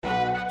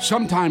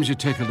Sometimes you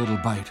take a little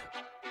bite,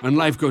 and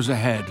life goes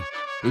ahead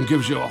and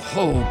gives you a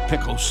whole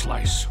pickle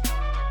slice.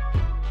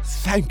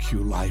 Thank you,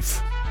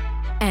 life.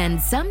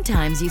 And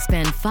sometimes you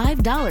spend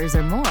 $5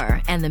 or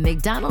more, and the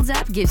McDonald's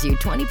app gives you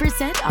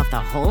 20% off the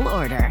whole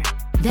order.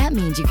 That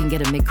means you can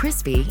get a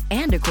McCrispy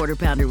and a Quarter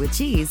Pounder with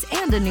cheese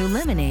and a new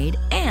lemonade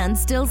and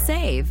still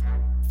save.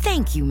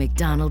 Thank you,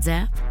 McDonald's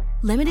app.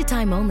 Limited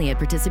time only at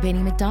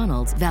participating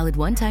McDonald's. Valid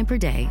one time per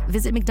day.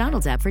 Visit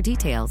McDonald's app for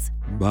details.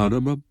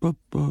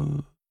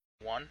 Ba-da-ba-ba-ba.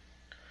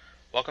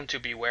 Welcome to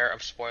Beware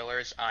of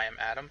Spoilers. I am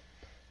Adam.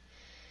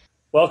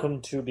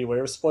 Welcome to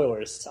Beware of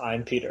Spoilers.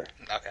 I'm Peter.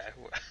 Okay.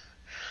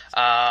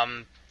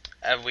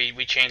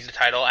 We changed the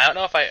title. I don't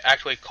know if I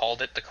actually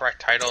called it the correct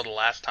title the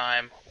last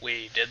time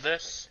we did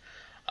this,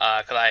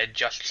 because I had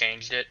just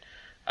changed it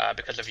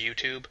because of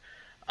YouTube.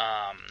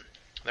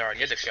 There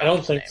already is a show. I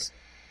don't think so.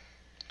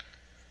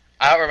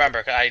 I don't remember,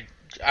 because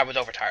I was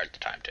overtired at the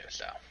time, too,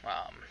 so...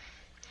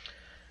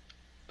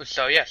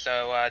 So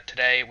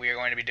today we are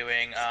going to be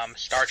doing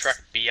Star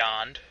Trek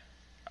Beyond.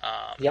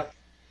 Yep.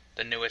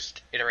 The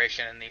newest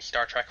iteration in the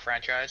Star Trek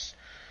franchise.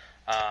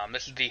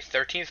 This is the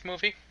 13th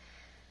movie.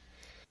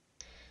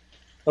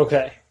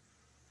 Okay.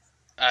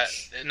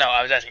 No,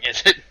 I was asking,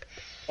 is it?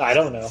 I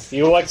don't know.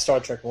 You like Star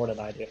Trek more than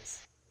I do.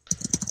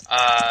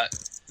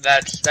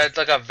 That's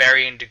like a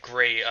varying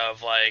degree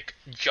of, like,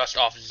 just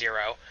off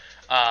zero.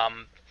 I've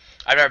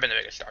never been the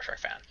biggest Star Trek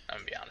fan, I'm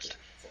gonna be honest.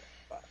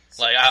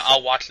 Like,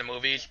 I'll watch the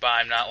movies, but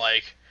I'm not,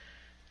 like,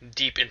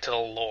 deep into the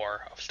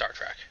lore of Star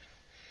Trek.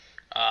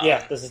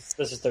 Yeah, this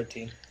is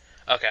 13.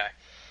 Okay.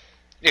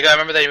 Yeah, I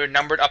remember they were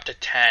numbered up to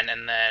 10,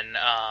 and then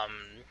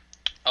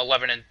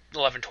 11,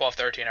 12,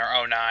 13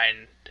 are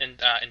 09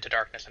 Into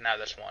Darkness, and now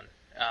this one,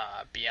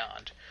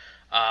 Beyond.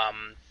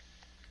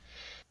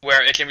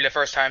 Where it's going to be the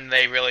first time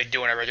they really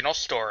do an original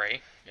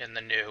story in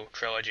the new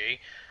trilogy,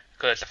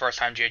 because it's the first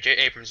time J.J.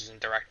 Abrams isn't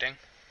directing.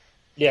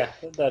 Yeah,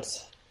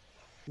 that's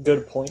a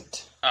good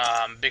point.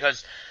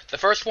 Because the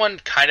first one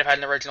kind of had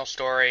an original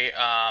story,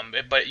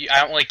 but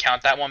I don't really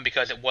count that one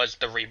because it was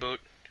the reboot.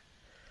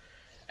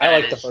 I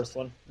like the first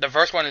one. The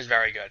first one is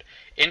very good.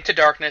 Into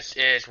Darkness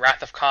is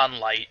Wrath of Khan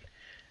light,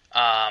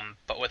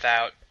 but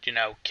without,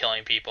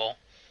 killing people.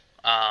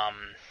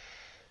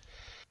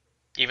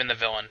 Even the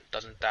villain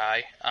doesn't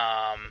die.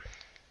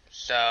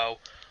 So,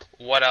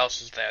 what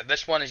else is there?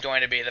 This one is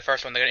going to be the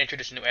first one. They're going to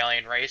introduce a new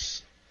alien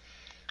race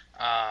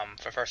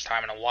for the first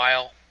time in a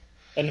while.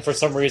 And for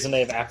some reason they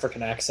have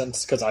African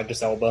accents, because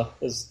Idris Elba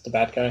is the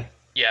bad guy.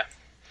 Yeah.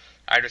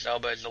 Idris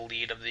Elba is the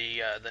lead of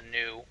the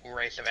new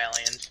race of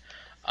aliens.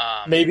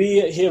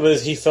 Maybe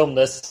he filmed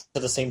this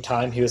at the same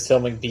time he was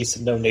filming Beasts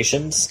of No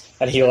Nations,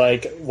 and he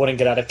wouldn't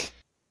get out of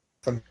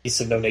from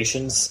Beasts of No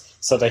Nations,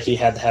 so that he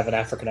had to have an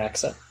African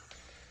accent.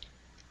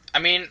 I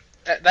mean,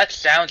 that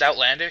sounds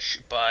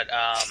outlandish, but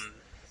I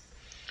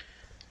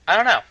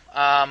don't know.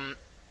 I'm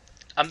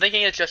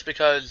thinking it's just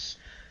because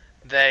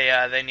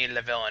they needed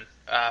a villain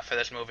for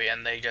this movie,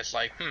 and they just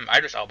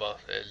Idris Elba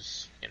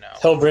is,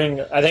 He'll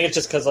bring. I think it's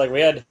just because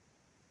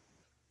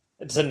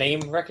it's a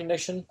name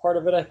recognition part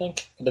of it. I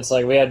think, and it's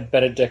we had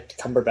Benedict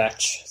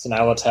Cumberbatch, so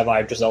now let's have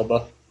Idris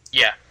Elba.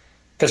 Yeah,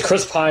 because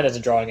Chris Pine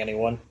isn't drawing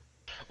anyone.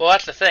 Well,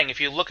 that's the thing.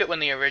 If you look at when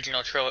the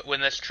original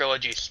when this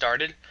trilogy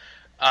started,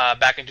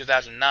 back in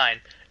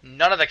 2009,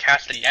 none of the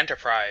cast of the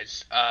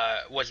Enterprise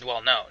was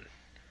well known.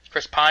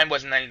 Chris Pine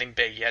wasn't anything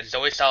big yet.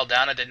 Zoe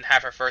Saldana didn't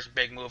have her first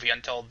big movie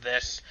until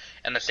this,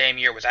 and the same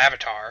year was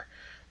Avatar.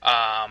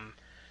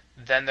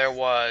 Then there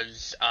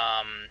was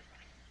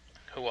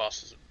who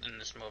else is in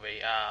this movie?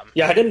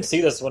 Yeah, I didn't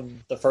see this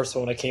one, the first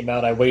one when it came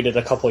out. I waited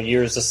a couple of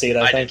years to see it.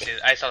 I think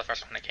I saw the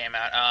first one when it came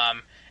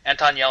out.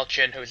 Anton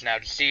Yelchin, who's now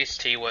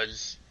deceased, he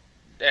was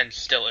and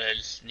still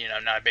is,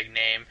 not a big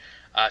name.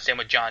 Same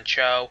with John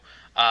Cho.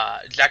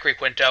 Zachary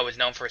Quinto is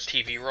known for his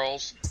TV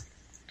roles,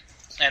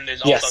 and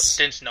is also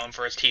since known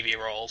for his TV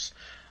roles.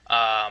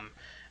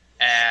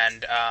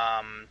 And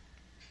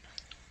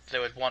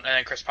there was one, and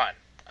then Chris Pine.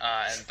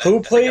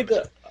 Who played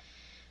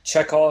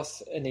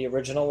Chekhov in the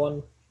original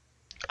one?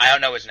 I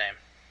don't know his name.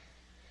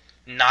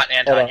 Not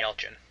Anton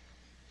Yelchin.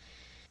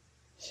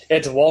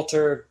 It's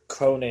Walter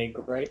Koenig,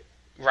 right?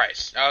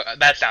 Right.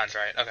 That sounds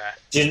right. Okay.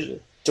 Do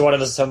you want to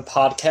listen to some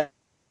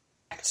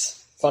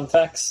podcast fun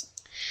facts?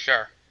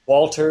 Sure.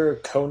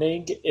 Walter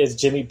Koenig is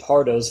Jimmy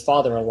Pardo's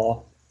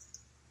father-in-law.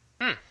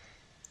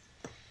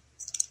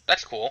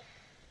 That's cool.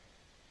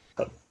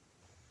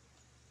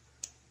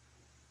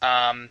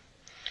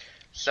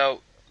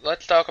 So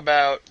let's talk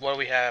about what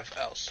we have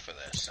else for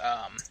this.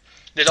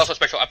 There's also a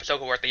special episode.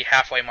 We're at the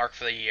halfway mark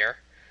for the year.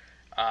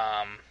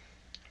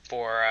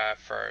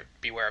 For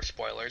Beware of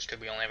Spoilers,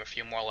 because we only have a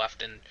few more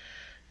left in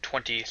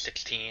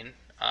 2016.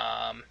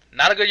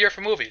 Not a good year for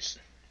movies.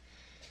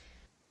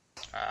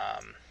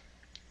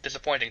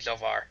 Disappointing so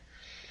far.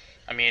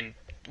 I mean,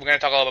 we're going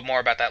to talk a little bit more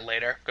about that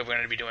later, because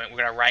we're going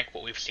to rank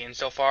what we've seen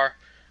so far,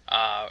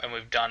 and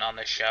we've done on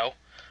this show.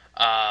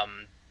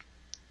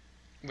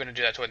 We're going to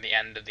do that toward the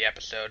end of the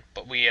episode,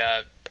 but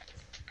we're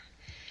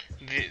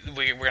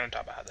going to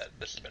talk about how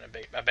this has been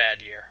a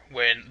bad year.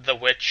 When The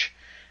Witch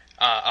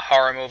a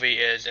horror movie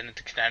is in the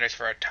contenders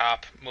for a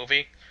top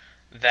movie,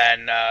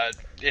 then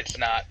it's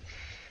not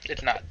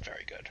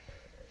very good.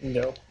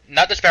 No.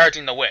 Not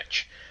disparaging The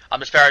Witch. I'm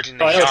disparaging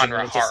the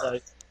genre horror.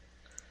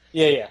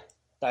 Yeah.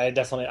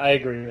 I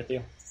agree with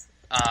you.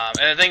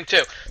 And the thing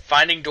too,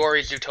 Finding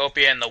Dory,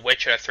 Zootopia, and The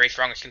Witch are the 3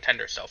 strongest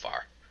contenders so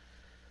far.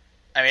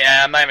 I mean,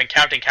 I'm not even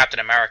counting Captain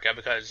America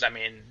because, I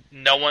mean,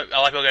 a lot of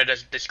people are going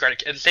to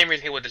discredit. The same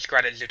reason he would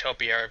discredit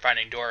Zootopia or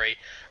Finding Dory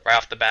right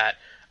off the bat,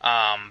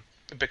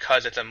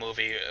 because it's a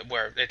movie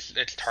where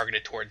it's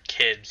targeted toward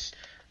kids,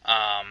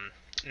 not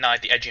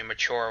like the edgy and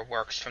mature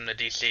works from the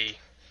DC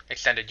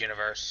extended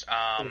universe.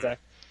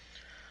 Exactly.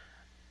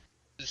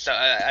 So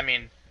I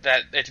mean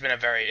that it's been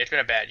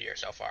a bad year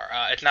so far.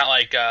 It's not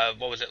like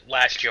what was it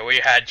last year where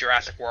you had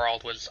Jurassic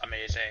World was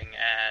amazing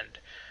and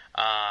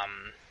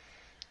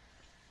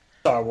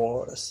Star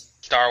Wars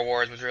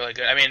was really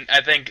good. I mean, I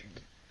think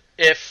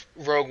if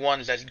Rogue One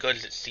is as good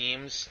as it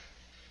seems,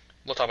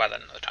 we'll talk about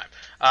that another time.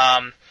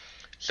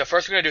 So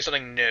first we're going to do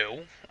something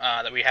new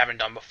that we haven't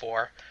done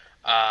before.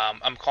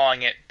 I'm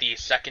calling it the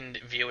second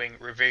viewing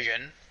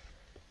revision.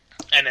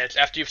 And it's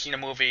after you've seen a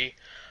movie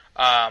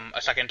a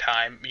second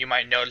time, you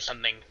might notice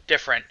something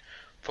different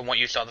from what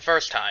you saw the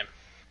first time.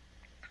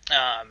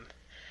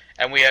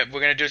 And we're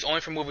going to do this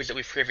only for movies that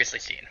we've previously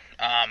seen.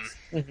 And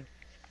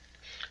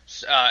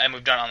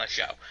we've done on the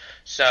show.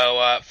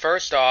 So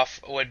first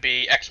off would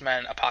be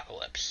X-Men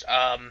Apocalypse.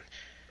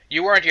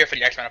 You weren't here for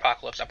the X-Men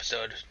Apocalypse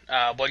episode.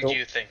 What did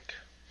you think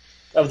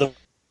of the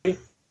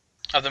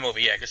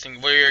movie? Yeah,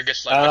 what are your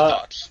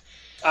thoughts?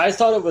 I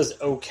thought it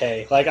was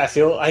okay. Like, I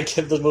feel I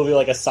give the movie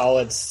like a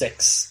solid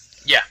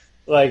 6. Yeah.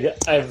 Like,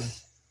 I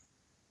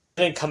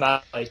didn't come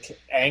out like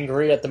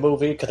angry at the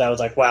movie because I was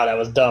like, wow, that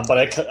was dumb.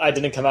 But I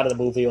didn't come out of the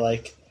movie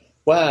like,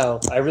 wow,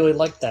 I really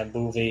liked that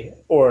movie,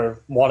 or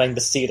wanting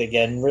to see it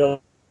again.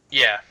 Really.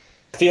 Yeah.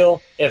 I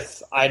feel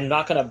if I'm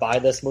not gonna buy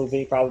this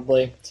movie,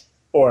 probably,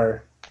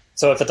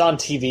 so if it's on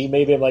TV,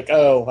 maybe I'm like,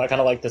 oh, I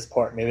kind of like this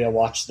part. Maybe I'll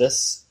watch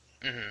this.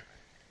 Mm-hmm.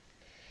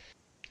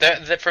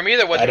 For me,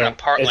 there wasn't a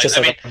part like. I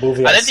think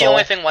the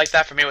only thing like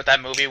that for me with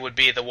that movie would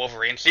be the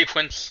Wolverine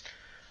sequence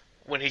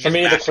when he just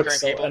massacring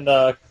people. And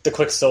the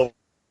Quicksilver.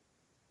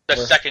 The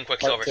second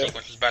Quicksilver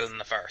sequence was better than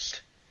the first.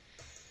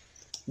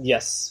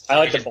 Yes, I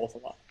like them both a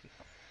lot.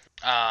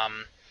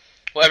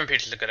 Well, Evan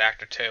Peters is a good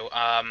actor too.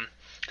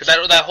 Because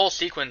that whole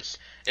sequence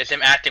is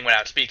him acting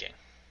without speaking.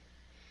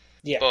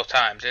 Yeah. Both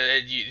times,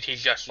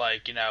 he's just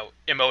like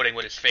emoting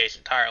with his face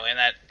entirely, and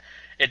that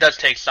it does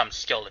take some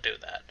skill to do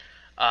that.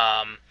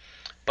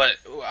 But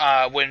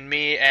when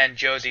me and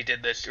Josie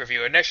did this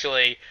review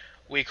initially,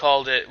 we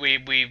called it.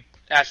 We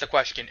asked the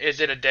question: is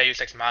it a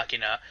Deus Ex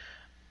Machina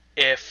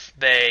if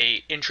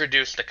they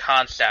introduced the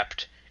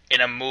concept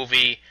in a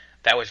movie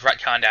that was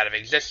retconned out of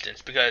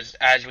existence? Because,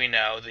 as we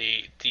know,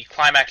 the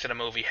climax of the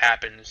movie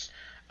happens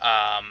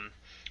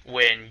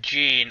when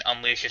Jean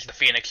unleashes the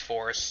Phoenix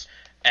Force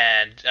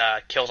and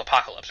kills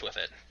Apocalypse with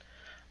it.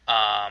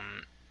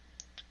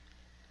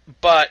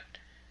 But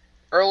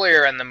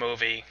earlier in the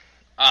movie,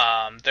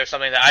 there's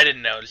something that I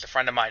didn't notice. A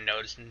friend of mine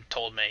noticed and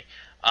told me.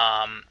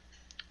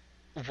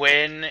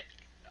 When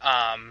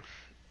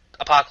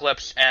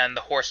Apocalypse and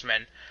the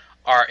Horsemen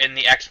are in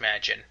the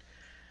X-Mansion,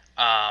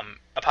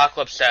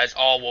 Apocalypse says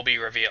all will be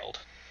revealed.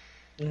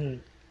 Mm.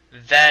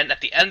 Then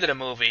at the end of the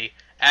movie,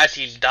 as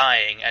he's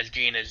dying, as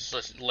Jean is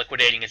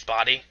liquidating his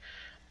body,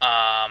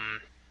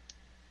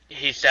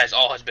 he says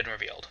all has been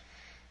revealed.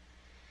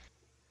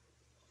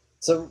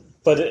 So,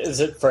 but is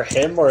it for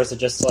him, or is it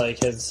just like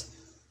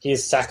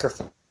he's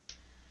sacrificed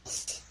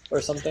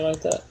or something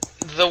like that?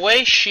 The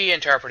way she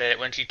interpreted it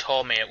when she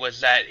told me it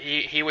was that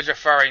he was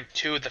referring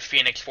to the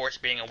Phoenix Force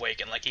being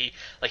awakened, like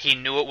he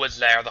knew it was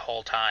there the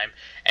whole time,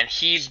 and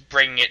he's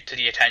bringing it to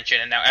the attention,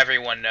 and now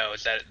everyone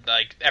knows that,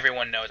 like,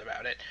 everyone knows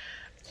about it.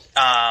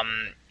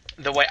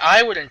 The way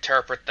I would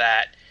interpret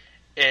that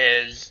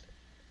is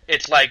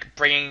it's like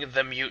bringing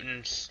the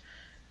mutants,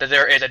 that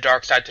there is a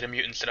dark side to the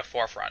mutants, to the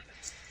forefront.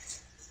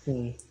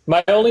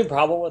 My only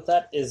problem with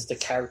that is the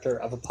character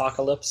of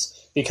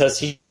Apocalypse, because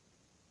the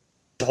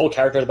whole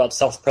character is about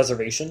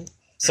self-preservation.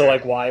 So,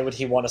 like, why would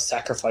he want to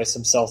sacrifice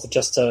himself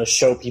just to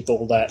show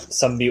people that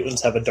some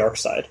mutants have a dark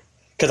side?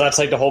 Because that's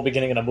like the whole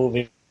beginning of the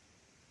movie.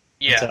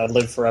 Yeah, to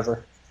live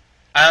forever.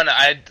 I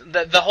don't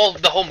know. The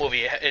whole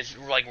movie is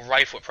like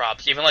rife with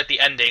props. Even like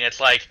the ending, it's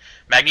like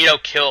Magneto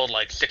killed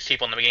like 6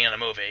 people in the beginning of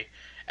the movie,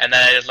 and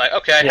then it's like,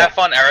 okay, have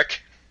fun,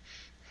 Eric.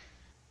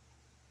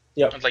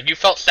 Yep. It's like, you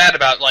felt sad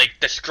about like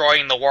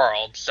destroying the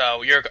world,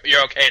 so you're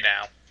okay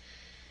now.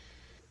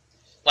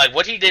 Like,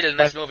 what he did in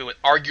this movie was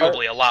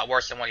arguably a lot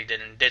worse than what he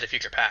did in Days of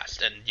Future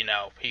Past, and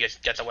he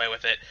gets away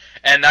with it,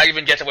 and not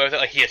even gets away with it.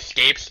 Like, he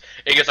escapes.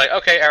 He gets like,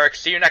 okay, Eric,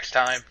 see you next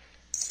time.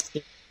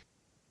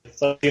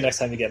 So see you next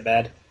time you get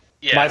mad.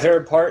 Yeah. My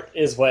favorite part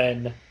is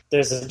when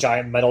there's a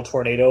giant metal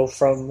tornado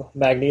from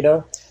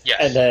Magneto. Yes.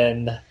 And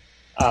then,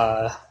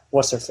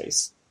 what's her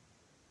face?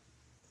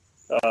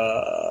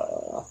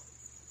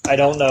 I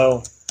don't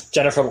know.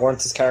 Jennifer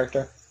Lawrence's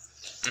character.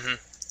 Mm-hmm.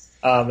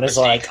 And it's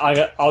like,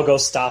 I'll go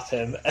stop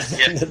him. And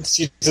Yeah. then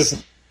she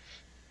just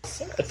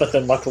But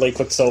then luckily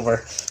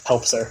Quicksilver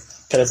helps her.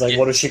 Because it's like,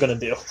 what is she going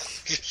to do?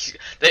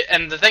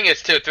 And the thing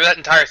is, too, through that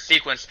entire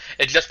sequence,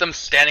 it's just them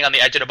standing on the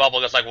edge of the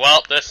bubble just like,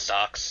 well, this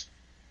sucks.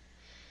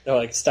 They're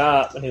like,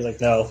 stop. And he's like,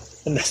 no.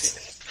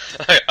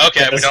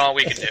 Okay, we know all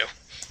we can do.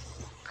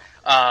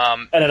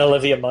 And then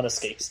Olivia Munn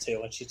escapes,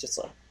 too, and she's just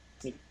like...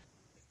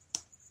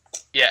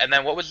 Yeah, and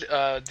then what was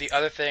the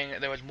other thing?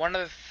 There was one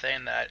other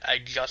thing that I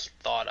just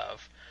thought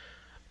of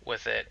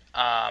with it. If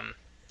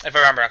I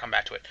remember, I'll come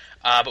back to it.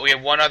 But we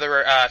have one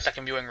other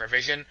second viewing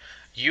revision.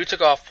 You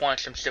took off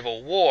points from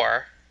Civil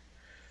War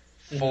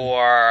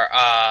for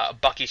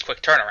Bucky's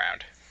quick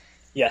turnaround.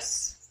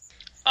 Yes.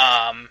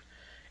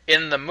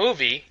 In the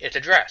movie, it's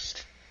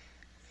addressed.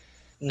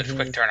 This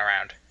quick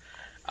turnaround.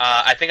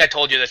 I think I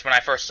told you this when I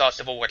first saw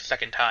Civil War the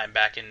second time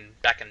back in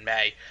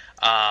May.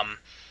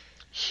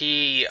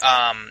 He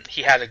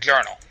has a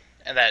journal,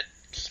 and that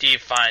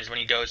Steve finds when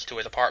he goes to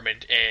his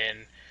apartment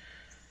in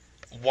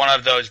one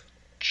of those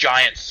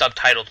giant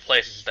subtitled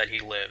places that he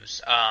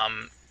lives.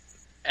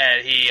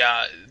 And he,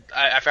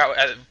 I forgot,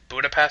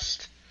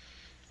 Budapest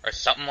or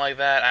something like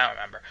that. I don't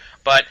remember.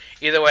 But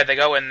either way, they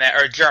go in there,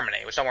 or Germany.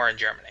 It was somewhere in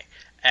Germany.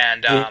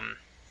 And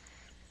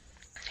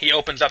he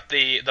opens up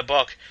the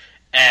book,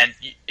 and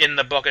in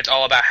the book, it's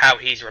all about how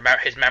his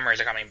memories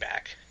are coming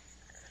back.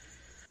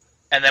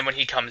 And then when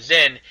he comes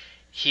in,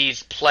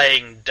 he's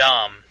playing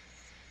dumb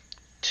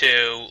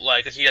to,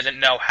 like, because he doesn't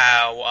know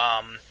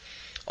how,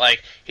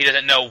 he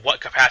doesn't know what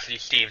capacity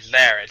Steve's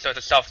there in. So it's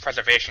a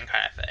self-preservation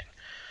kind of thing.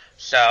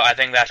 So I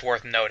think that's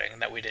worth noting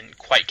that we didn't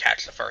quite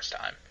catch the first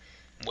time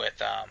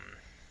with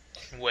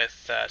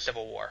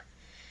Civil War.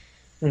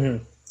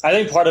 Mm-hmm. I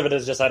think part of it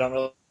is just I don't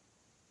really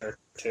care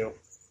too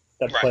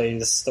that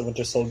plays the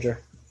Winter Soldier.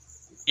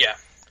 Yeah.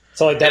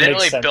 So like that they didn't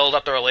makes really sense. build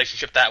up the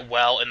relationship that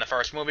well in the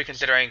first movie,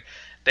 considering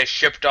they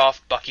shipped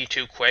off Bucky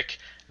too quick.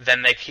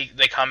 Then they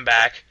come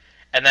back,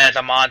 and then it's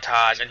a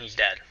montage, and he's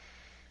dead.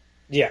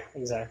 Yeah,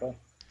 exactly.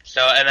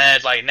 So and then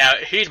it's like, now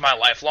he's my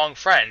lifelong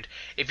friend.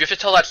 If you have to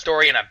tell that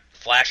story in a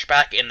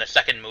flashback in the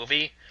second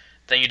movie,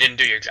 then you didn't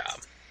do your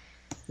job.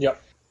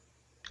 Yep.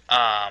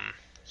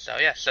 So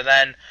yeah. So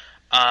then,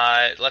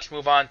 let's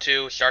move on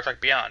to Star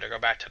Trek Beyond, or go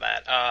back to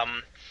that.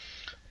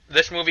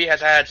 This movie has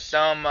had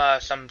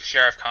some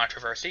share of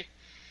controversy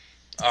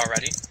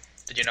already.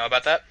 Did you know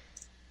about that?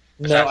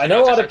 No, I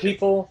know a lot of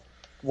people,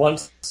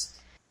 once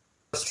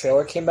this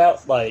trailer came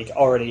out,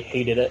 already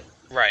hated it.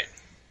 Right.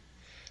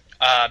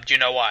 Do you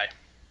know why?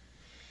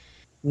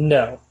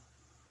 No.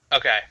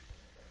 Okay.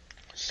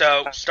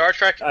 So, Star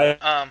Trek...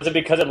 was it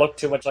because it looked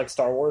too much like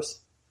Star Wars?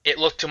 It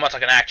looked too much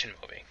like an action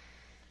movie.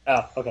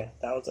 Oh, okay.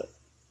 That was it.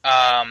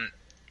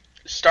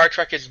 Star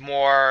Trek is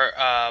more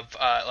of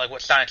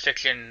what science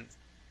fiction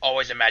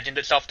always imagined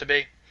itself to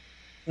be.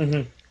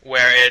 Mm-hmm.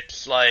 Where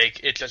it's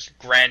just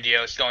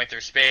grandiose, going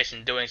through space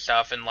and doing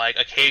stuff, and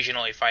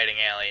occasionally fighting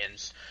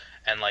aliens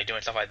and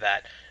doing stuff like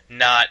that.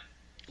 Not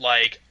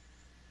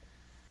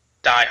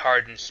Die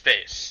Hard in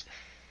space.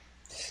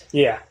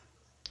 Yeah.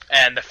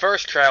 And the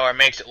first trailer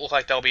makes it look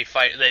like they'll be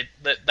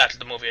that's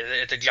the movie.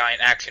 It's a giant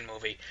action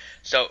movie.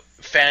 So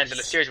fans of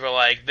the series were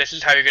like, this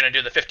is how you're going to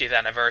do the 50th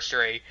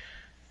anniversary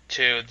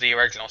to the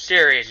original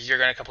series. You're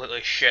going to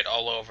completely shit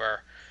all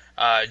over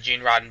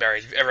Gene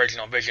Roddenberry's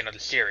original vision of the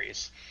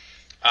series.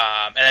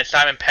 And then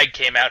Simon Pegg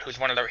came out,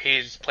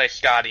 he's plays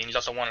Scotty, and he's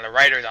also one of the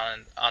writers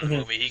on the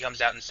movie. He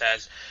comes out and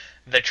says,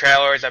 the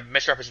trailer is a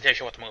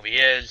misrepresentation of what the movie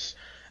is,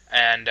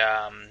 and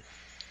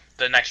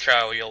the next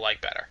trailer you'll like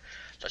better.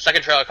 So the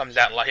second trailer comes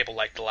out, and a lot of people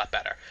liked it a lot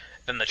better.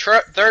 Then the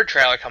third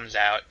trailer comes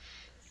out,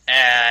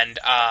 and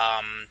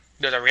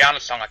there's a Rihanna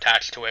song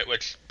attached to it,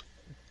 which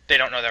they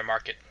don't know their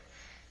market.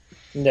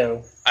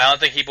 No. I don't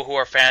think people who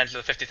are fans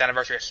of the 50th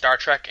anniversary of Star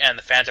Trek and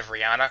the fans of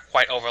Rihanna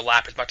quite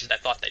overlap as much as I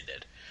thought they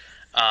did.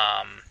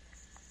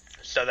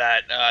 So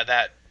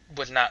that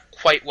was not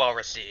quite well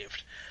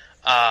received.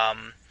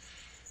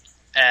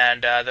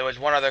 And there was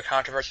one other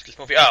controversy with this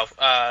movie.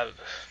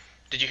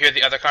 Did you hear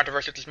the other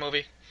controversy with this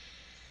movie?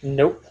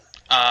 Nope.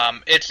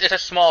 It's a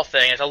small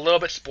thing. It's a little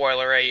bit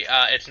spoilery.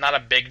 It's not a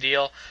big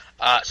deal.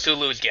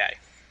 Sulu's gay.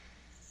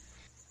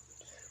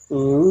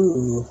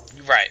 Ooh.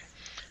 Right.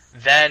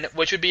 Then,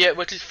 which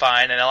is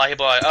fine, and a lot of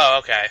people are like, oh,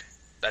 okay.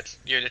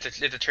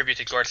 It's a tribute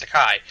to George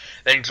Takei.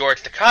 Then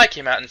George Takei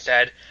came out and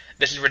said,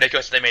 this is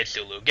ridiculous that they made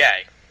Sulu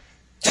gay.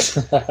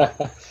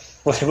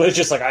 It was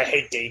just I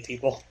hate gay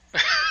people.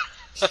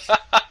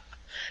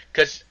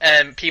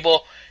 And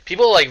people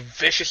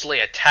viciously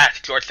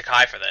attacked George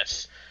Takei for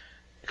this.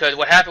 Because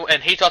what happened,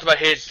 and he talked about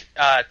his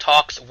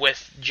talks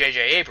with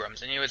J.J.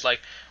 Abrams, and he was like,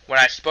 when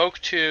I spoke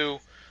to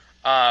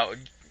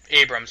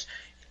Abrams,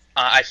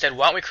 I said,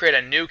 why don't we create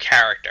a new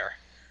character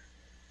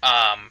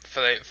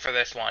for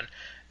this one,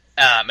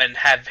 and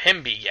have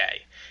him be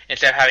gay,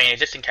 instead of having an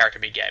existing character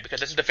be gay, because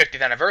this is the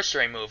 50th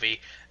anniversary movie.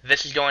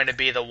 This is going to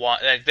be the one,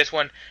 this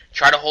one,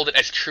 try to hold it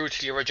as true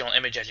to the original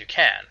image as you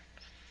can.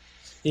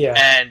 Yeah.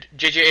 And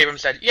J.J.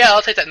 Abrams said, yeah,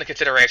 I'll take that into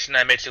consideration,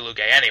 and I made Sulu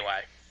gay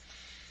anyway.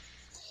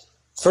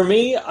 For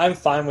me, I'm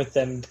fine with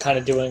them kind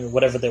of doing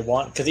whatever they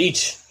want, because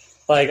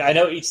I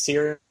know each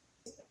series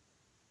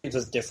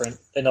was different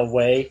in a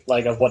way,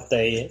 like of what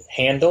they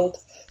handled.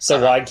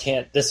 So why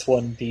can't this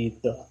one be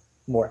the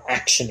more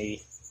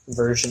actiony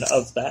version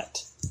of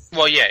that?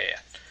 Well, yeah.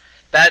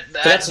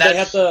 That's They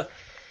have to.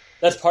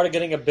 That's part of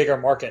getting a bigger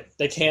market.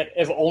 They can't.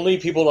 If only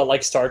people that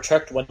like Star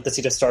Trek went to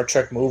see the Star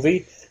Trek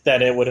movie,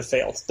 then it would have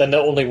failed. Then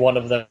only one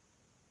of them.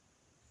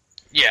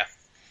 Yeah,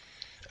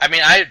 I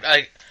mean,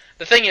 I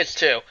the thing is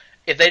too,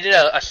 if they did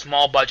a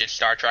small budget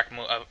Star Trek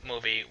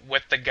movie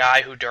with the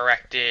guy who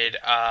directed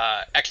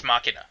Ex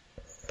Machina,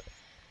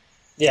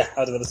 yeah,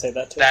 I was going to say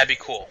that too. That'd be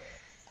cool.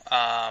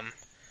 That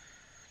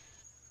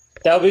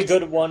would be a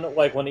good one.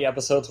 Like one of the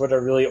episodes where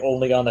they're really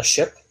only on the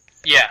ship.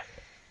 Yeah.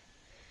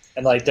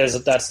 And like,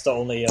 that's the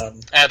only.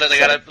 And they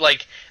gotta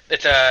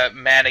it's a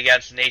man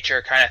against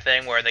nature kind of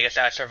thing where they get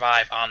to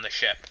survive on the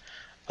ship.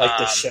 Like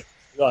the ship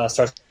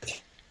starts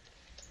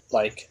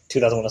like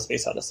 2001: A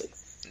Space Odyssey.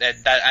 I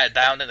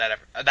don't think that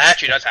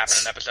actually does happen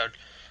in an episode.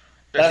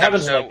 That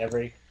happens in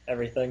like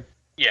everything.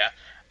 Yeah.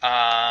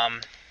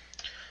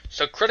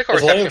 So critical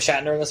Is reception. William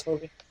Shatner in this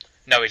movie?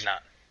 No, he's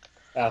not.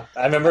 Oh,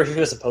 I remember he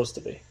was supposed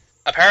to be.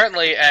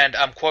 Apparently, and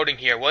I'm quoting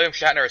here, William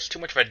Shatner is too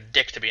much of a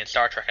dick to be in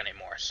Star Trek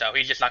anymore, so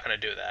he's just not going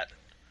to do that.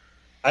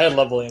 I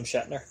love William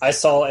Shatner. I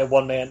saw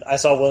William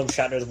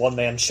Shatner's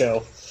one-man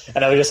show,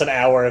 and it was just an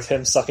hour of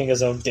him sucking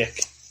his own dick.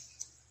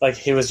 Like,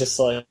 he was just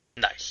like...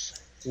 Nice.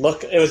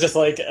 It was just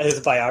like his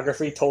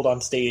biography told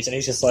on stage, and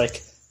he's just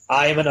like,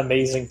 I am an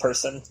amazing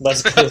person.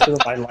 Let's go through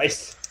my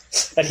life.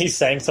 And he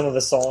sang some of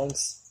the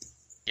songs.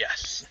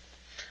 Yes.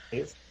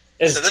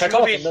 Is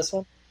Chekhov in this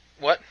one?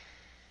 What?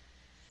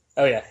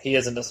 Oh yeah, he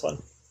is in this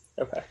one.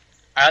 Okay.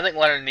 I don't think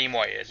Leonard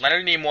Nimoy is.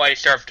 Leonard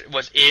Nimoy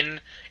was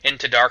in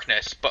Into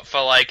Darkness, but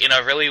for like in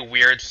a really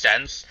weird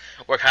sense,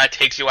 where it kind of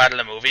takes you out of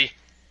the movie.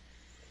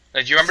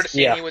 Like, do you remember the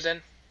scene he was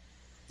in?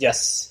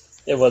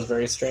 Yes, it was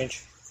very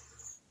strange.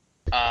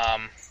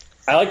 I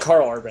like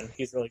Carl Urban.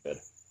 He's really good.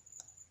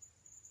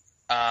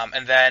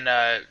 And then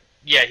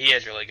yeah, he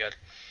is really good.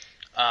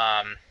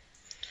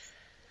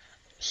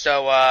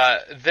 So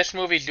this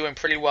movie's doing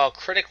pretty well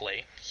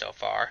critically so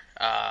far.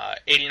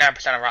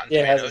 89% on Rotten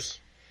Tomatoes.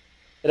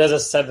 It has a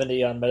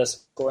 70 on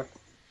Metascore.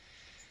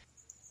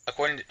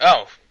 According to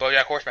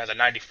BoJack Horseman has a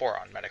 94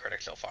 on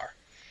Metacritic so far.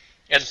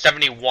 It has a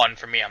 71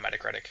 for me on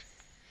Metacritic.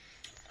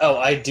 Oh,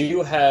 I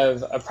do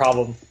have a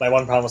problem. My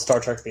one problem with Star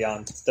Trek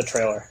Beyond, the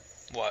trailer.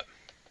 What?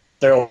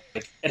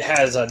 It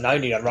has a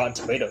 90 on Rotten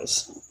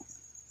Tomatoes.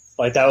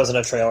 Like, that wasn't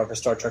a trailer for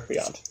Star Trek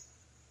Beyond.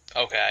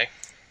 Okay.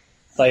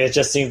 Like, it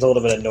just seems a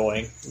little bit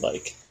annoying.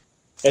 Like,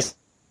 it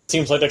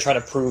seems like they're trying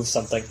to prove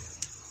something.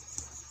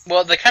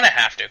 Well, they kind of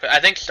have to. I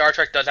think Star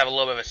Trek does have a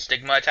little bit of a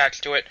stigma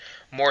attached to it,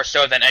 more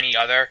so than any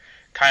other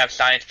kind of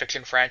science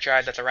fiction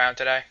franchise that's around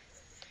today.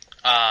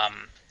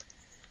 And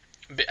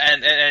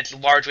it's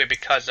largely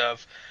because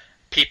of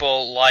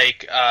people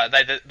like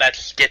that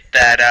skit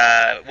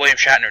that William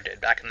Shatner did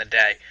back in the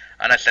day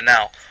on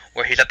SNL,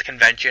 where he's at the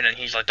convention and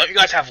he's like, "Don't you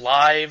guys have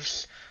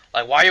lives?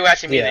 Like, why are you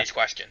asking me these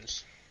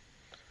questions?"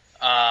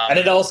 And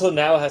it also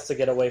now has to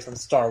get away from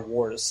Star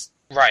Wars.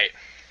 Right.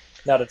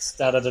 Now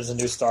that there's a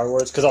new Star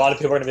Wars, because a lot of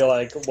people are going to be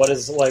like, why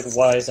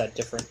is that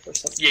different or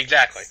something? Yeah,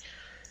 exactly.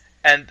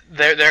 And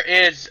there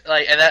is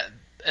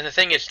and the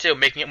thing is too,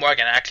 making it more like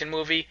an action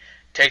movie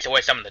takes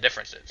away some of the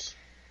differences.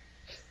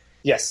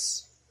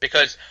 Yes.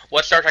 Because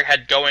what Star Trek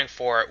had going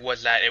for it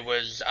was that it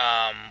was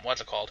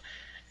what's it called?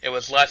 It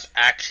was less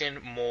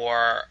action,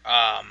 more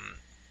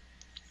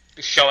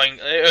showing.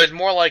 It was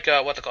more like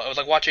what's it called? It was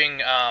like watching.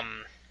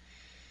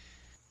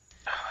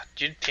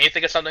 Can you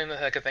think of something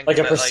that I could think like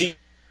of? Like a proceed.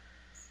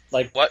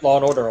 Like what? Law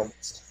and Order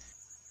almost.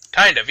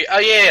 Kind of. Oh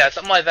yeah,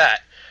 something like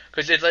that.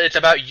 Because it's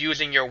about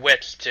using your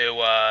wits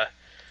to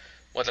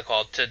what's it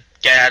called? To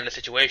get out of the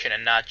situation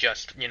and not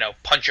just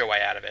punch your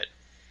way out of it.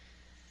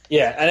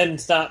 Yeah, and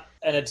it's not,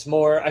 and it's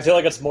more. I feel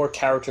like it's more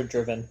character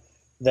driven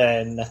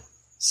than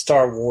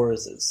Star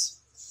Wars is.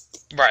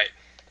 Right.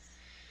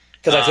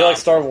 Because I feel like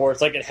Star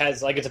Wars, like it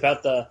has, like it's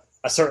about a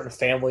certain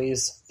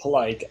family's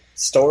like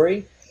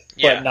story,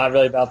 but not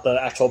really about the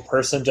actual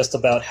person. Just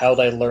about how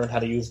they learn how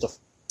to use the.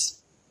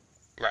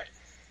 Right.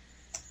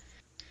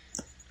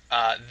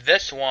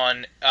 This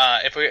one,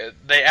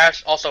 they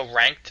also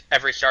ranked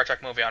every Star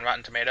Trek movie on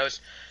Rotten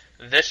Tomatoes.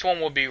 This one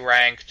will be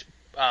ranked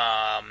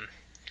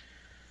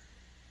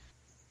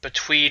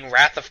between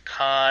Wrath of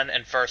Khan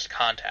and First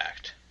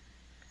Contact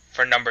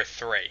for number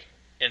 3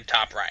 in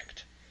top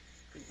ranked.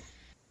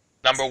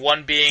 Number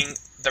 1 being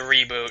the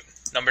reboot,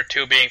 number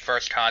 2 being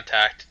First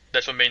Contact,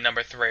 this one being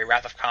number 3,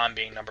 Wrath of Khan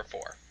being number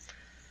 4.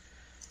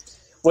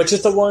 Which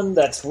is the one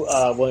that's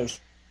William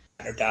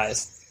Shatner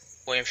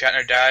dies? William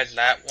Shatner dies.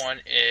 That one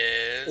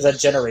is... Is that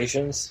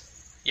Generations?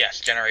 Yes,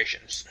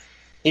 Generations.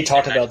 He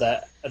talked about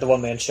that at the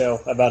one-man show,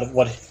 about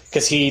what...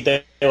 Because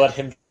they let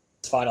him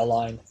his final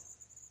line.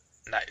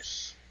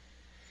 Nice.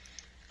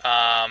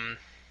 But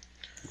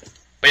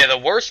yeah, the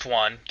worst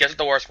one... Guess what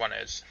the worst one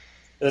is?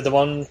 Is it the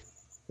one...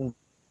 is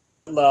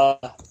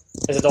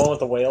it the one with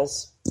the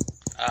whales?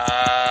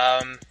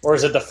 Or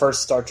is it the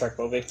first Star Trek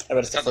movie? I bet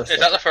it's the first. It's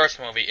not the first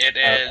movie. It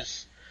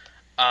is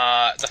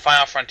The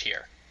Final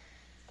Frontier.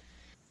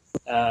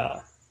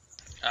 I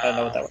don't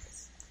know what that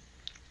was.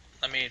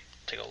 Let me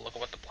take a look at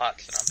what the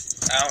plot's in.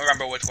 I don't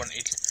remember which one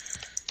each.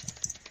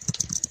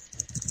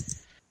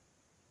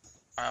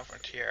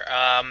 Frontier.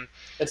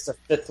 It's the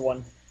 5th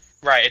one.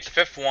 Right, it's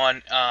the 5th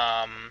one.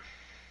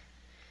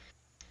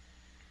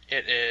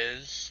 It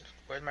is.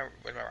 Where's my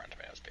Rotten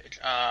Tomatoes page?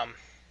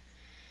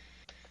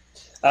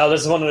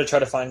 There's the one where they try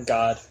to find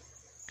God.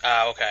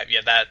 Okay,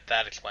 yeah,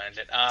 that explains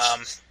it.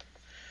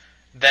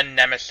 Then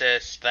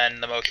Nemesis,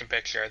 then the motion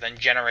picture, then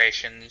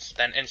Generations,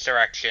 then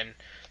Insurrection,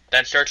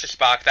 then Search for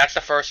Spock. That's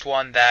the first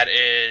one that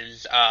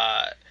is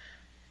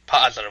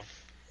positive.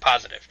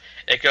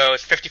 It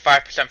goes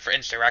 55% for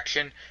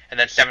Insurrection, and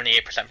then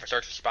 78% for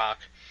Search for Spock.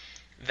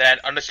 Then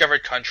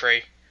Undiscovered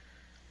Country,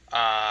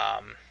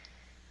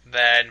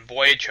 then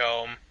Voyage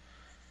Home.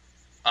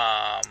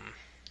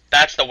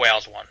 That's the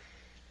Wales one,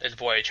 is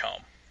Voyage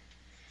Home.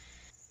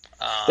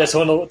 This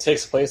one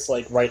takes place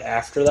like right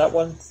after that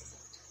one,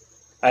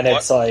 and what?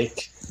 It's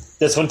like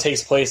this one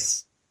takes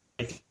place.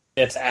 Like,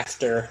 it's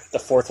after the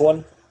 4th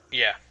one.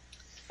 Yeah.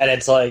 And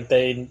it's like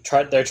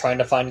they're trying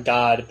to find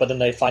God, but then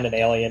they find an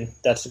alien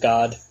that's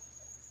God,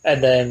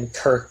 and then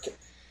Kirk,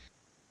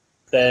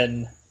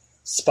 then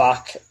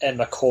Spock and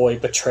McCoy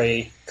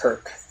betray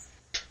Kirk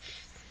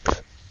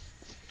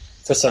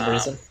for some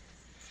reason.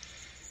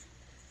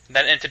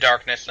 Then Into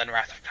Darkness, then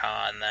Wrath of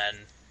Khan,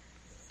 then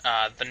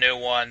the new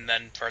one,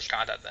 then First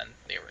Contact, then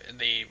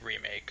the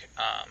remake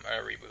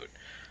or reboot.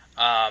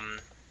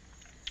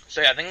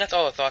 So yeah, I think that's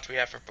all the thoughts we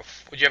have for.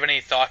 Would you have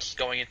any thoughts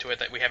going into it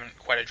that we haven't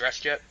quite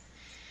addressed yet?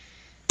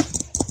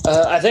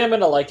 I think I'm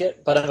gonna like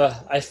it, but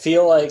I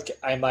feel like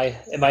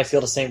it might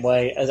feel the same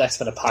way as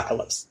X-Men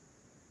Apocalypse,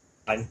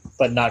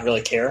 but not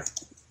really care.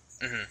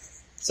 Mm-hmm.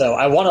 So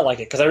I want to like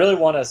it because I really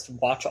want to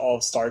watch all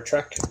of Star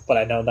Trek, but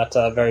I know that's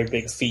a very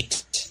big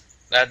feat.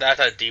 That's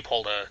a deep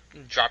hole to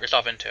drop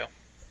yourself into.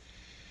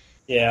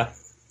 Yeah.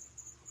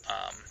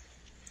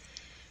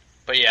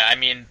 But yeah, I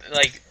mean,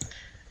 like,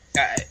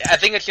 I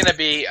think it's gonna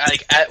be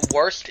like at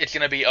worst it's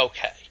gonna be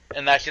okay,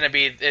 and that's gonna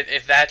be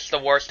if that's the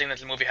worst thing that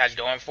the movie has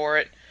going for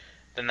it,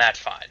 then that's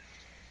fine.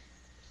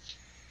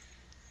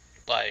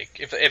 Like,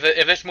 if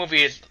this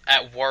movie is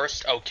at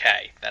worst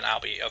okay, then I'll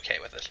be okay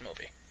with this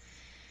movie.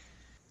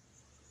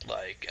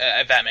 Like,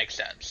 if that makes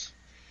sense.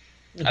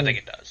 Mm-hmm. I think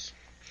it does.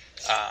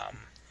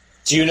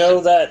 Do you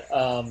know that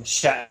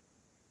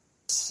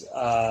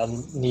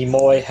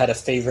Nimoy had a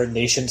favored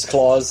nations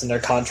clause in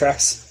their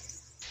contracts?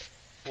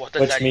 What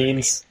does which that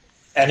means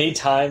any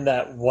time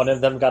that one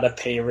of them got a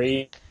pay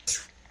raise,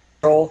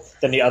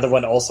 then the other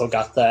one also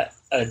got that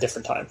at a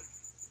different time.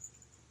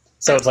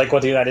 So it's like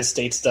what the United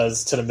States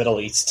does to the Middle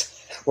East,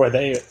 where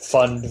they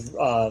fund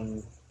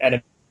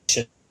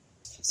animation,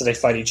 so they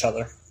fight each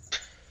other.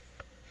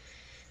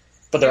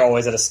 But they're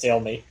always at a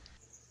stalemate.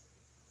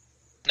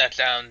 That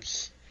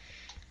sounds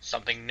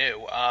something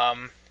new.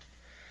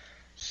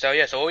 So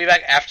we'll be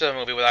back after the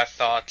movie with our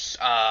thoughts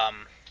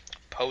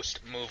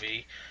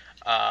post-movie.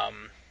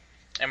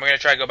 And we're going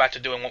to try to go back to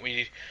doing what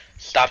we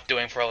stopped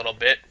doing for a little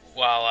bit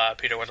while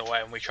Peter was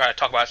away. And we try to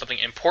talk about something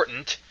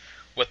important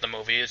with the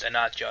movies and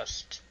not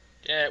just,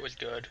 yeah, it was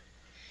good.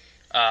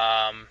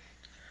 And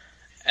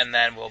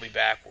then we'll be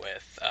back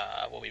with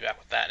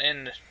that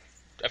in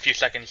a few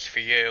seconds for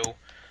you,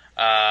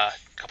 a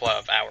couple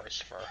of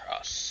hours for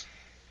us.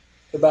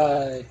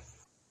 Goodbye.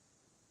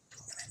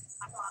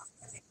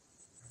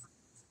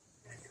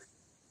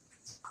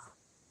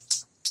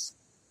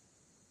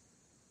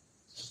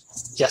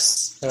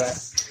 Yes.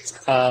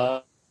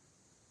 All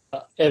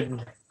right.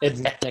 It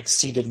met and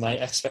exceeded my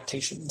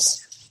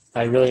expectations.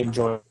 I really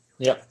enjoyed it.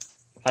 Yep.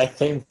 I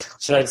think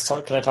can I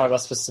talk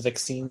about specific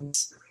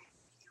scenes?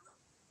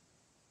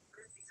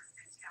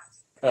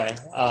 Alright.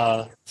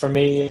 For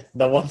me,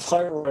 the one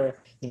part where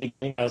in the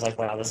beginning I was like,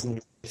 wow, this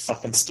is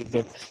fucking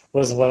stupid,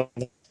 was when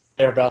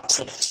they're about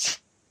to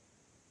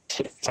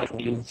fight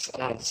new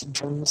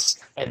symptoms,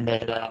 and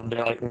then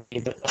they're like,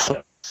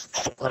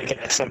 like an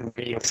FM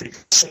radio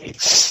frequency.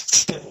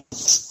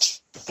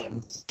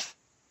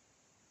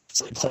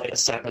 So they play a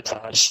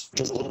sabotage,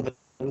 which is a little bit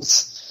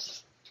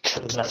loose,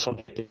 because that's what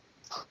they do.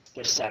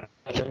 They're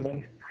sabotaging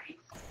them.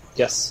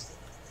 Yes.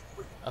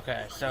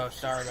 Okay, so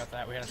sorry about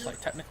that. We had a slight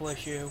technical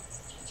issue.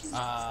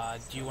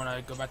 Do you want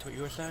to go back to what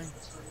you were saying?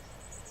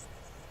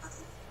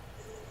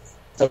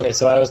 Okay,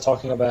 so I was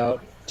talking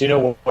about. Do you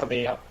know what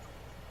me?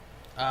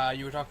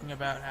 You were talking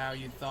about how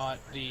you thought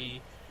the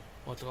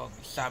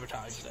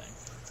sabotage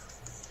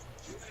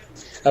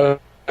thing.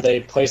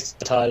 They play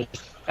sabotage,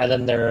 and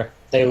then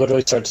they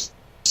literally start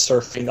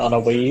surfing on a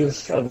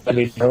wave of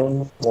their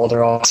own while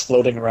they're all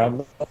exploding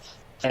around.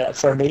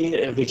 For me,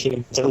 it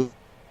became so.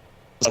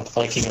 I'm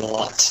liking it a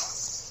lot.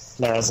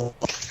 And I was like,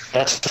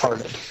 that's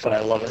retarded, but I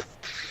love it.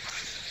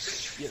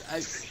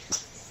 Yeah,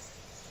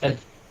 And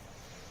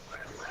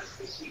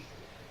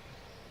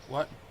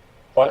what?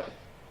 What?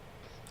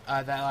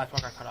 That last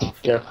part got cut off.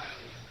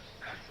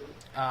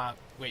 Yeah.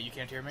 Wait, you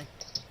can't hear me?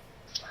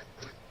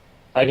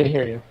 I can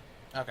hear you.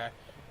 Okay.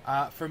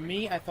 For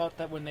me, I thought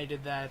that when they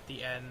did that at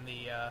the end,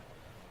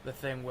 the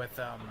thing with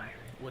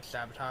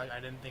Sabotage. I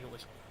didn't think it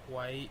was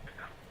quite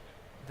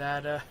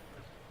that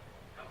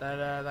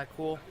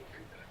cool.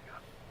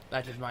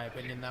 That's just my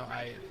opinion, though.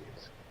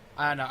 I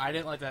don't know. I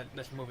didn't like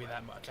this movie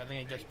that much. I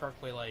think it just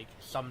perfectly like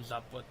sums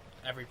up what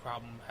every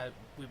problem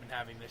we've been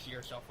having this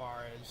year so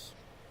far is.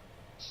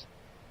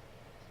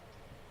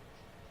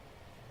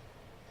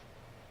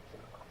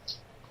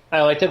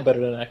 I liked it better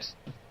than X.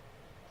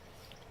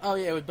 Oh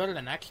yeah, it was better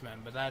than X-Men,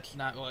 but that's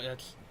not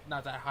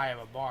that high of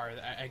a bar.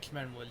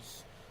 X-Men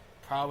was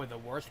probably the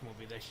worst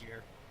movie this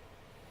year.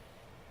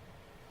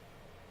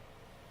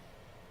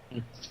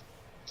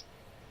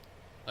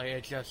 Like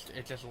it's just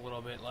a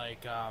little bit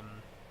like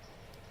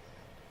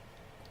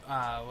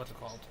what's it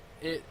called?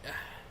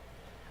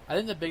 I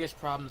think the biggest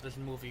problem this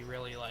movie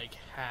really like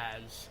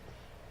has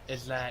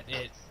is that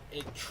it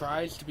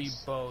tries to be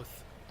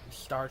both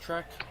Star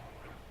Trek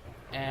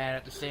and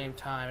at the same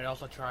time it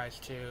also tries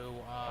to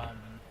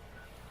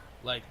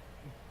like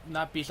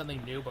not be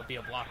something new but be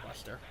a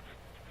blockbuster,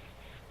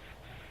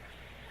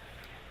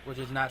 which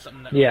is not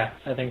something that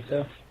I think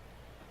so.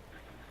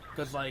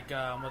 Because like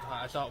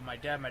I saw it with my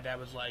dad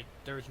was like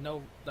there's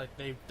no like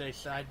they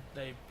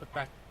put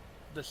back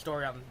the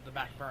story on the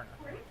back burner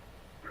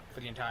for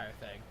the entire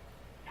thing,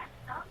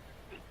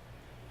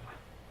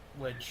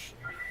 which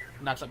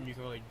not something you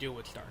can really do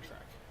with Star Trek.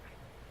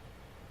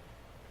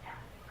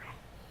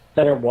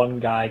 Then one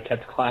guy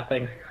kept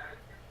clapping.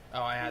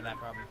 Oh, I had that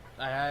problem.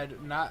 I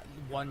had not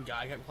one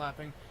guy kept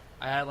clapping.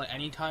 I had like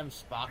anytime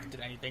Spock did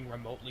anything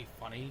remotely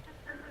funny,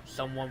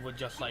 someone would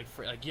just like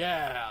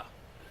yeah.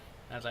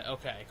 And I was like,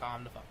 okay,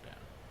 calm the fuck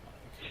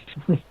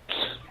down.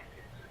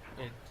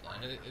 Like,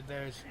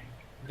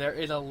 there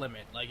is a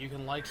limit. Like you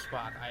can like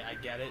Spock, I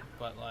get it,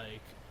 but like,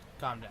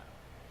 calm down.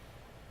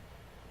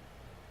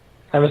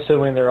 I'm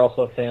assuming they're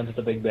also fans of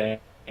The Big Bang.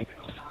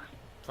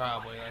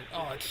 Probably like,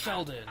 oh, it's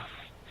Sheldon.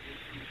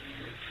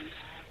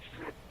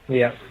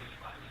 Yeah.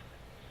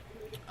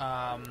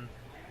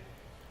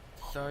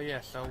 So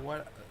yeah. So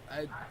what?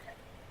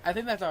 I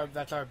think that's our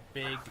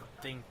big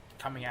thing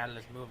coming out of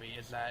this movie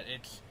is that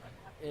it's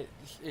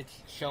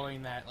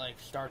showing that like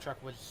Star Trek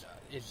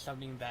is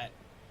something that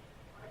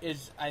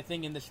is I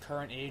think in this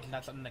current age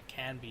not something that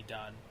can be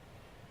done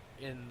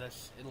in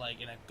this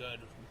like in a good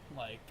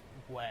like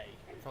way,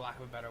 for lack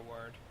of a better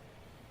word.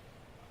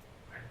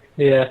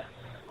 Yeah.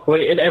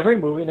 Wait, in every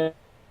movie now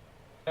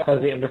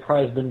has the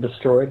Enterprise been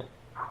destroyed?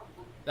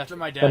 That's what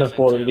my dad and said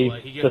for too.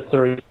 Like,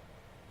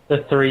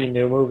 the three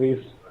new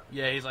movies.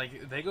 Yeah, he's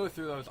like they go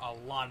through a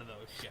lot of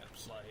those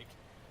ships. Like,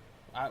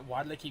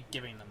 why do they keep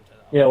giving them to them?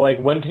 Yeah, like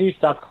when can you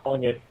stop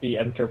calling it the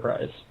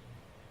Enterprise?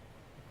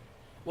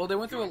 Well, they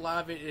went through a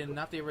lot of it in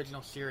not the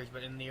original series,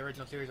 but in the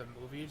original series of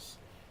movies,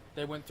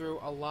 they went through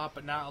a lot,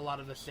 but not a lot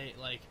of the same.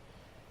 Like,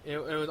 it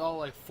was all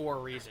like for a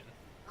reason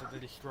that they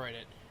destroyed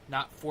it,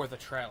 not for the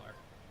trailer.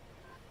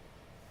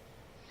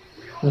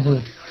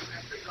 Mm-hmm.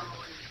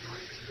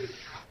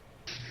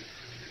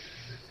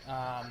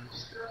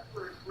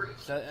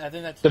 So I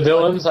think that's the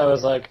villains. I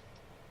was like,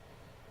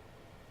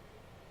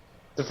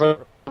 the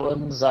first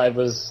villains.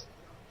 Idris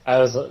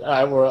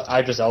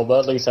Elba.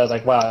 At least I was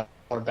like, wow,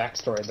 more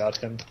backstory about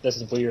him. This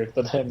is weird.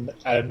 But then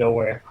out of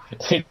nowhere,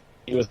 he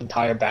was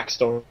entire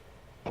backstory.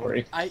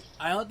 I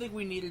don't think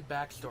we needed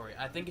backstory.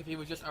 I think if he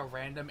was just a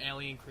random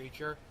alien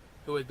creature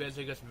who was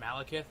basically just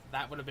Malekith,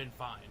 that would have been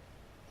fine.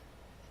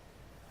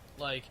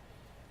 Like,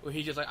 well,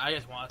 he's just like, I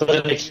just want to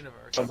save the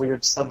universe. A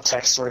weird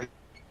subtext where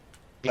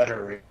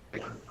better.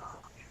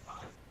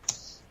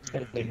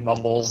 And he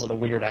mumbles with a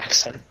weird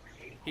accent.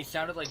 He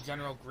sounded like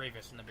General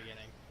Grievous in the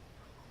beginning.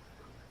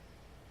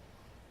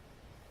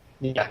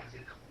 Yeah.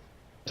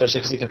 Especially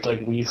because he kept,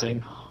 like,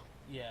 wheezing.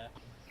 Yeah.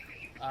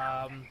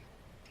 I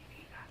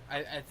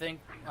think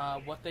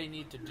what they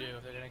need to do,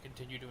 if they're going to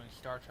continue doing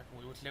Star Trek,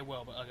 which they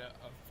will, but like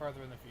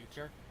further in the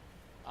future,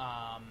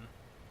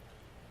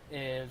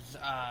 is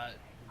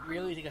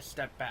really take a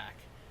step back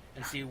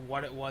and see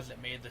what it was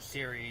that made the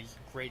series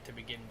great to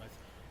begin with.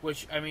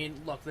 Which, I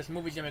mean, look, this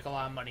movie's going to make a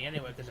lot of money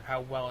anyway because of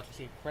how well it's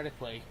received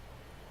critically.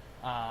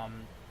 So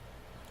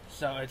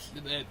it's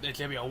going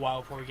to be a while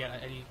before we get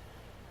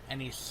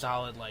any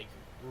solid, like,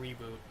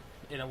 reboot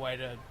in a way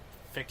to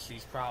fix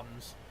these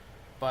problems.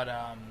 But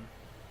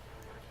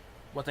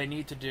what they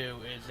need to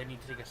do is they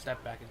need to take a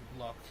step back and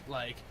look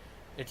like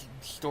it's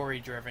story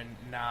driven,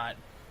 not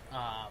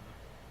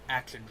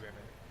action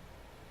driven.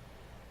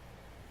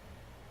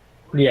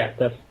 Yeah,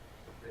 that's.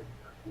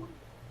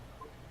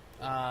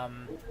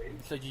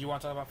 So do you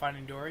want to talk about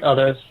Finding Dory?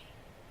 Others.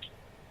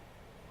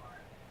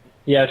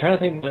 Yeah, I'm trying to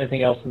think of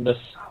anything else in this.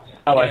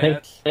 Oh, Yeah,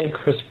 I think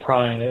Chris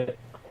Pine.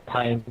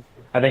 I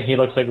think he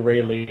looks like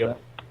Ray Liotta.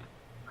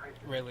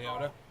 Ray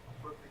Liotta.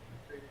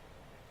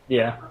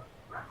 Yeah.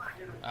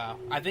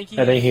 I think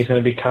he's going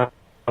to be kind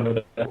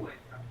of.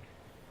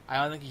 I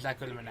don't think he's that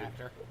good of an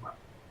actor.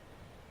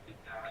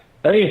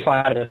 I think he's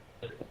fine.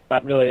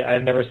 But really,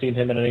 I've never seen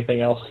him in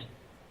anything else.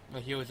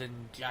 But he was in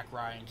Jack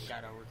Ryan's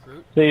Shadow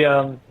Recruit.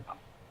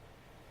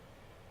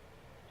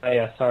 Oh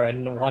yeah, sorry, I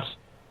didn't watch.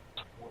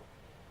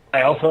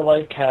 I also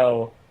like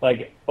how,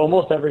 like,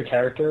 almost every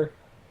character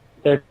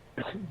they're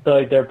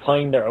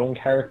playing their own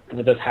character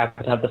that just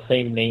happen to have the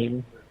same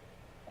name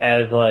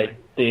as like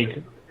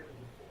the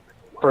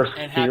first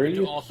And happen series,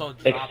 to also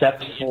drop except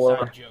the for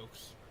inside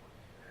jokes.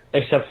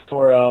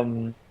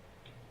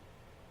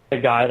 the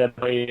guy that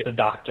plays the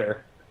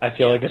doctor. I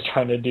feel like is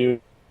trying to do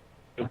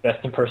the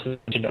best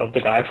impersonation of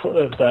the guy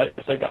that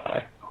is the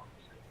guy.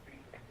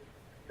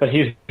 But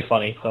he's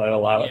funny, so I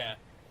allow it.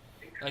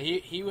 Yeah,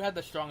 he had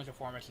the strongest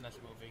performance in this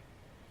movie.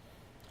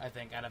 I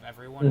think out of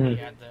everyone, Mhm.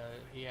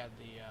 he had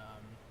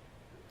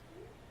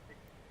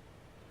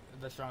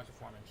the strongest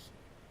performance.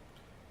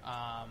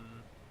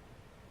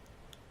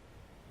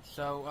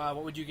 So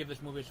what would you give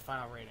this movie as a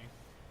final rating?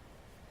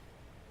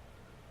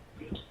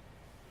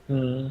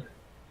 I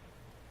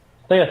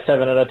think a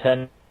 7 out of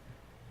 10.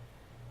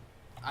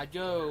 I'd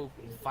go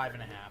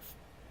 5.5.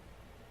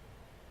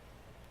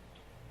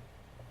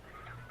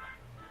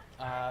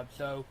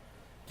 So,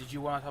 did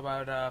you want to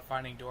talk about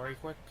Finding Dory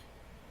quick?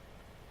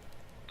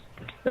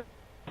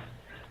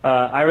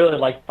 I really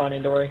liked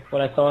Finding Dory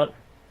when I saw it.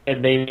 It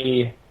made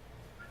me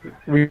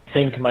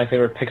rethink my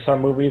favorite Pixar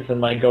movies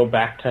and like go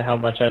back to how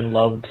much I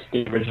loved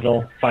the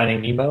original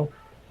Finding Nemo.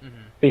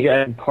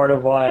 And part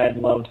of why I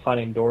loved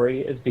Finding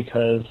Dory is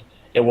because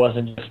it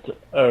wasn't just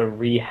a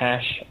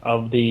rehash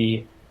of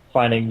the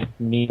Finding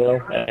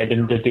Nemo, and I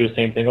didn't just do the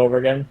same thing over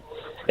again.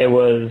 It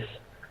was...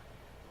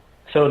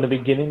 So in the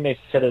beginning, they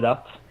set it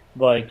up,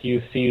 like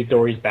you see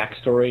Dory's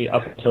backstory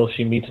up until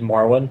she meets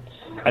Marlin,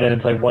 and then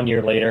it's like 1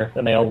 year later,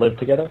 and they all live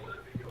together.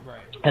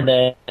 Right. And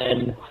then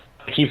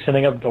they keep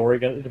setting up Dory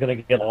is going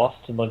to get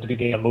lost and like to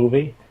begin a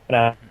movie,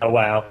 and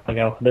wow,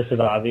 this is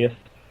obvious.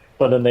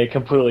 But then they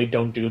completely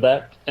don't do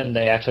that, and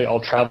they actually all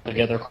travel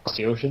together across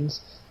the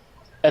oceans.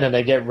 And then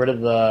they get rid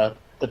of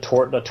the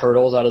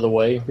turtles out of the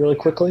way really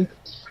quickly.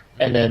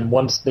 And then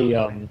once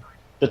the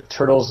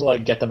turtles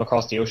like get them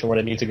across the ocean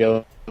where they need to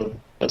go,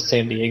 to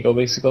San Diego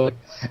basically.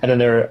 And then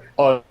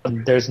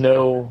there's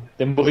no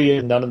the movie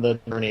is none of the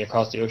journey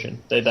across the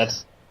ocean.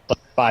 That's like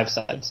 5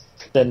 sides.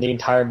 Then the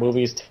entire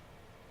movie is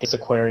this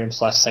aquarium /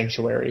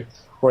 sanctuary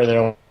where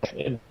they're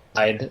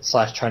inside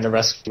 / trying to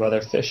rescue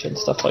other fish and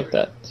stuff like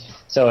that.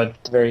 So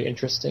it's very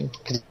interesting.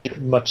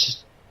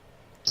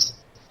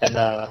 And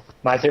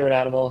my favorite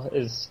animal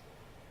is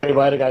played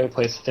by the guy who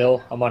plays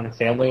Phil on Modern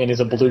Family, and he's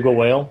a beluga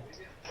whale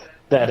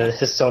that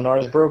his sonar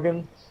is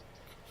broken.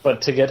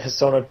 But to get his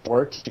sonar to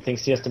work, he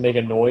thinks he has to make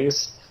a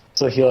noise,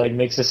 so he like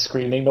makes a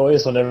screaming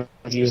noise whenever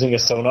he's using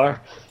his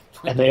sonar.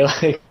 And they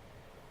like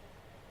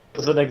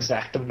there's an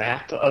exact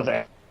map of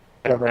it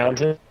around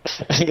him.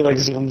 And he like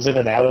zooms in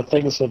and out of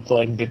things with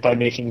like by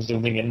making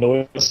zooming in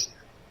noise.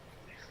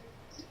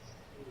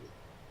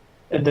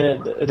 And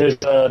then there's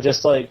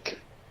just like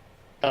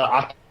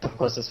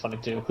Octopus is funny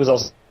too, who's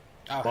also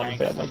Modern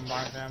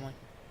Family.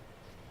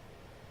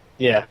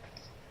 Yeah,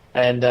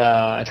 and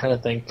I'm trying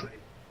to think.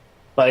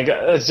 Like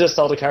it's just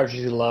all the characters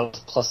you love,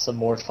 plus some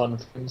more fun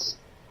things.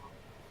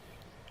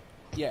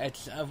 Yeah,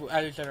 it's as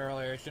I said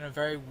earlier, it's been a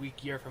very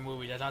weak year for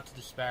movies. That's not to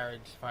disparage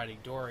Finding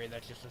Dory.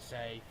 That's just to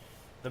say,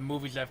 the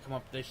movies that have come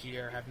up this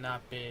year have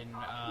not been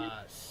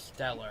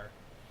stellar,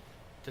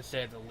 to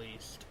say the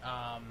least.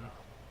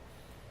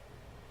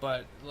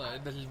 But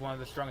this is one of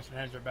the strongest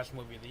contenders for best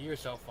movie of the year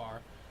so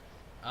far.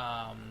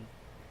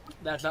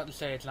 That's not to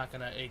say it's not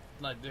gonna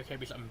there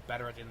can't be something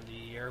better at the end of the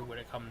year when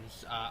it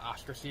comes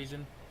Oscar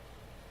season.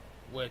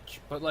 But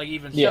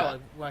even so,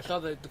 when I saw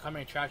the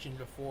coming attractions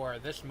before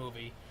this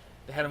movie,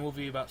 they had a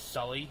movie about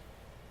Sully,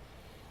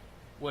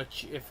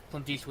 which if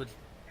Clint Eastwood's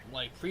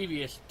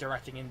previous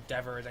directing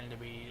endeavor is anything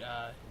to be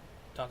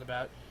talked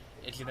about,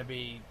 it's gonna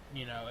be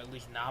at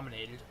least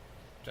nominated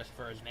just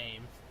for his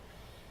name.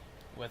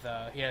 With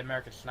he had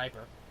American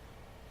Sniper.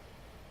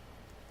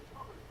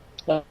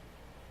 I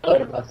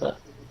heard about that.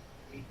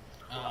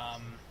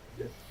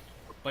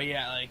 But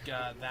yeah,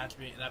 that's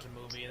a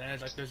movie. And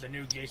then there's a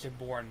new Jason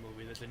Bourne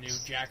movie. There's a new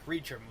Jack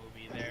Reacher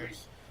movie.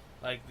 There's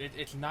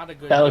it's not a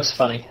good. That looks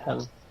funny.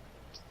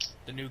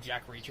 The new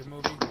Jack Reacher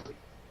movie.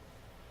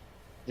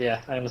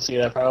 Yeah, I'm gonna see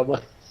that probably.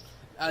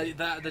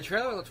 The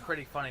trailer looks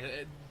pretty funny.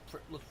 It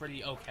looks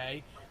pretty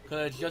okay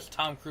because it's just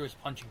Tom Cruise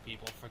punching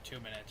people for 2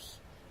 minutes.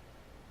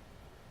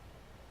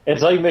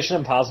 It's like Mission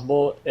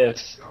Impossible if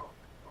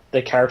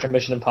the character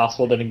Mission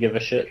Impossible didn't give a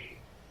shit.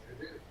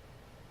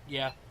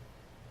 Yeah.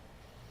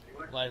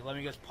 Let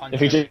me just punch.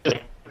 If he just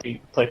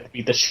beat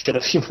the shit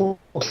out of people.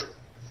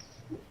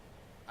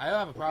 I don't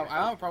have a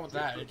problem with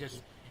that.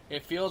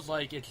 It feels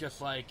like it's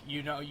just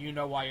you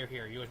know why you're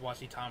here. You just want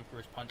to see Tom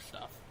Cruise punch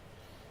stuff.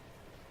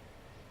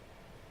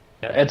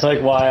 Yeah, it's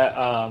like why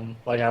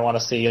I want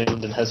to see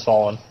London Has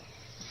Fallen.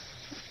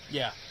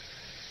 Yeah.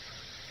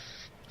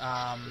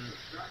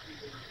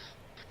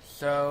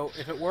 So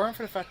if it weren't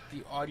for the fact that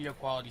the audio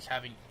quality is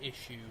having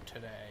issue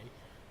today,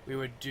 we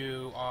would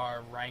do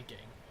our ranking.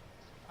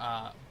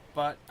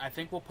 But I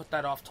think we'll put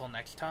that off till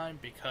next time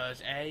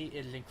because A,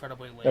 it is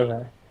incredibly late,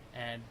 okay.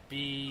 And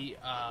B,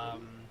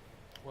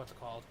 what's it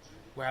called?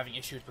 We're having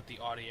issues with the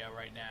audio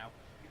right now,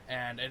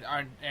 and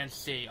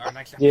C, our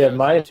next episode. Yeah,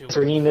 my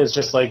screen is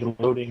just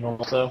loading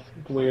also.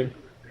 It's weird.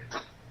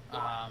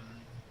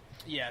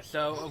 Yeah,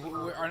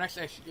 so our next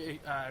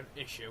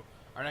issue,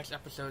 our next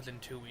episode's in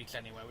 2 weeks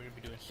anyway. We're going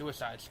to be doing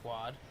Suicide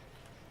Squad.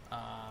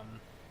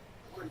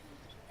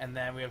 And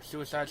then we have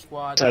Suicide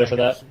Squad. Excited for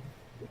that.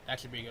 That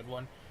should be a good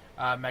one.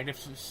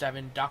 Magnificent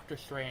Seven, Doctor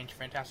Strange,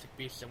 Fantastic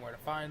Beasts and Where to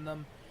Find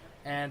Them,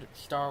 and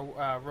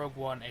Rogue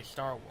One, a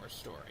Star Wars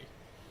story.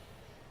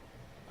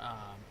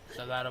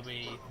 So that'll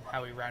be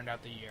how we round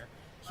out the year.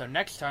 So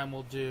next time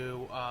we'll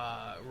do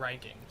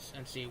rankings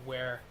and see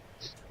where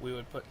we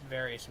would put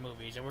various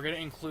movies, and we're going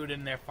to include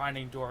in there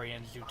Finding Dory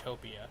and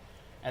Zootopia.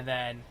 And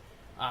then,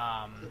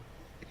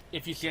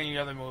 if you see any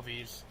other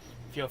movies,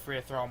 feel free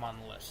to throw them on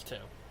the list too.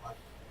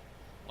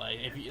 Like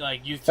if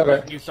you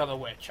saw The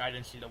Witch, I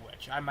didn't see The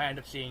Witch. I might end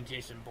up seeing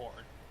Jason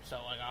Bourne, so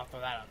I'll throw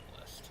that on the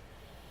list.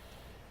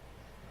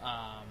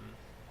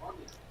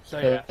 So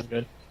yeah. That's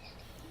good.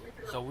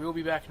 So we'll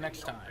be back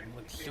next time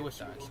with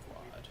Suicide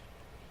Squad.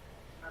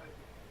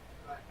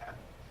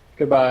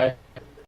 Goodbye.